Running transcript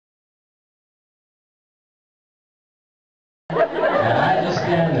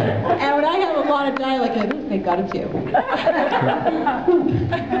lot of dialect. They got it too.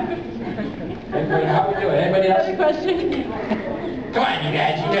 Anybody, how we doing? Anybody else? Another question? Come on, you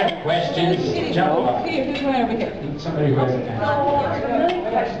guys, you got questions. Jump up. Here, who's right over here? Somebody who has a So, really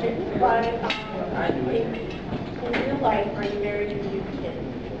question, but in real life, are you married and do you have kids?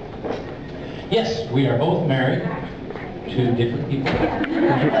 Yes, we are both married to different people. The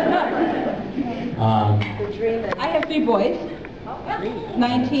dream is... I have 3 boys,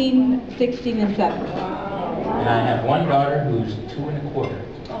 19, 16, and 7. And I have one daughter who's 2 1/4.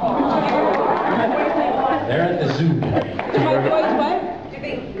 They're at the zoo. Do my boys what? Do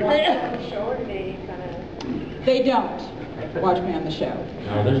they watch the show or do they kind of... They don't watch me on the show.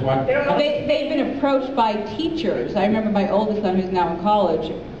 No, there's one. They've been approached by teachers. I remember my oldest son, who's now in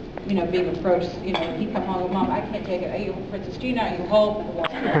college, you know, being approached, you know, he'd come home, Mom, I can't take it. Are you Princess Gina? Are you Hope? So I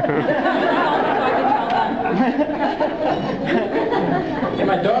can tell them. Yeah,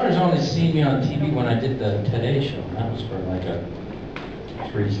 my daughter's only seen me on TV when I did the Today Show. And that was for like a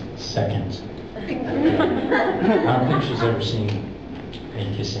 3 seconds. I don't think she's ever seen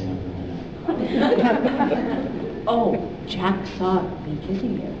me kissing him. Oh, Jack saw me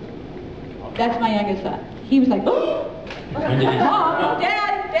kissing you. That's my youngest son. He was like, oh! When did he? Mom, Dad!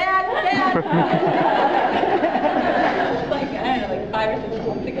 Like, I don't know, like 5 or 6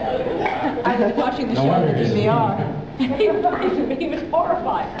 months ago. I was watching the show on the DVR. He was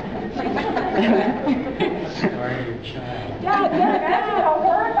horrified. Sorry, your child. Dad! That's so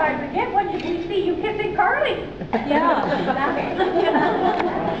horrified. Forget when we see you kissing Carly. Yeah.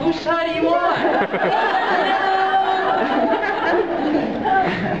 Whose side are you on?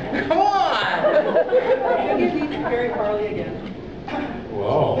 Come on! You need to marry Carly again.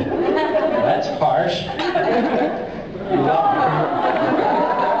 Whoa, that's harsh.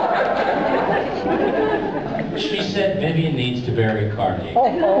 She said Vivian needs to bury Carly.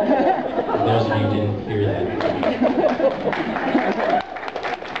 For those of you who didn't hear that.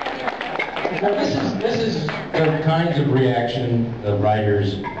 Now this is the kinds of reaction the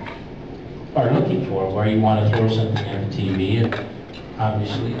writers are looking for, where you want to throw something at the TV, and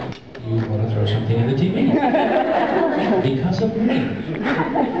obviously you want to throw something at the TV. Because of me.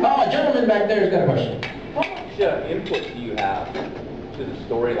 Oh, a gentleman back there has got a question. How much input do you have to the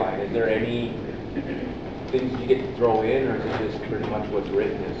storyline? Is there any things you get to throw in, or is it just pretty much what's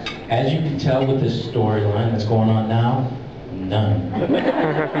written? As you can tell with this storyline that's going on now, none.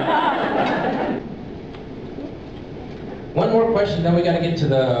 One more question, then we got to get to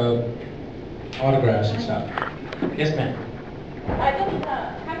the autographs and stuff. Yes, ma'am. I just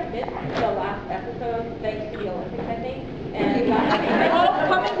kind of missed the last episode, thanks to the Olympics, I think. And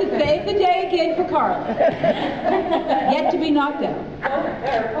Coming to save the day again for Carl. Yet to be knocked out.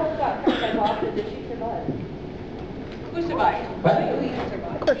 Hope got hurt by Boston. Did she survive? Who survived? What?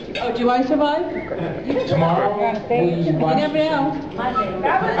 Oh, do I survive? Tomorrow, we You watch never the show. know.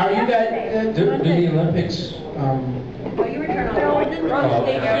 Are you guys, do the Olympics, Well, you return on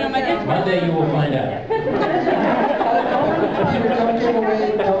Monday you will find out.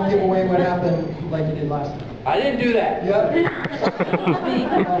 Don't give away what happened like you did last time. I didn't do that. Yep.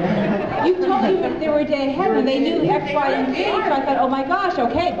 You told me that they were a day ahead and they knew X, Y, and Z, so I thought, oh my gosh,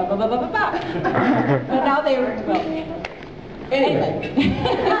 okay, blah, blah, blah, blah, blah, blah. But now they were, well, anyway.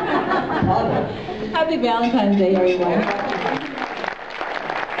 Happy Valentine's Day, everyone.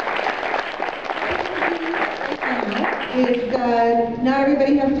 Not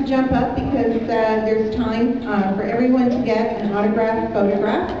everybody has to jump up because there's time for everyone to get an autographed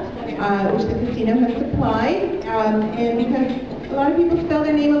photograph, which the casino has supplied. And because a lot of people spell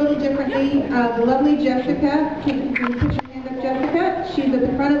their name a little differently, the lovely Jessica, can you put your hand up, Jessica? She's at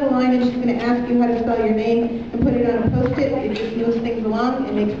the front of the line and she's going to ask you how to spell your name and put it on a Post-it. It just moves things along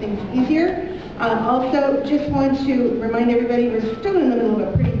and makes things easier. Also, just want to remind everybody we're still in the middle of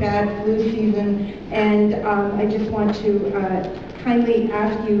a pretty bad flu season, and I just want to kindly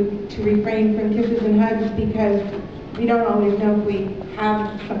ask you to refrain from kisses and hugs because we don't always know if we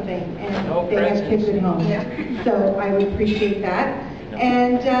have something and they have kids at home. So I would appreciate that.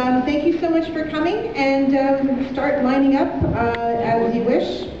 And thank you so much for coming, and start lining up as you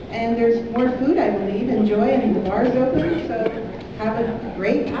wish. And there's more food, I believe. Enjoy, and the bar's open, so have a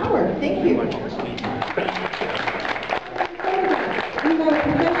great hour. Thank you. We have a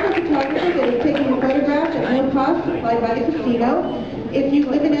professional photographer that is taking a photograph at no cost supplied by the casino. If you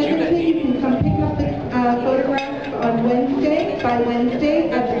live in Edmonton, you can come pick up the photograph on by Wednesday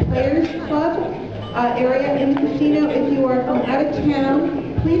at the Players Club area in the casino. If you are from out of town,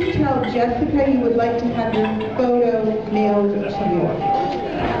 please tell Jessica you would like to have your photo mailed to you.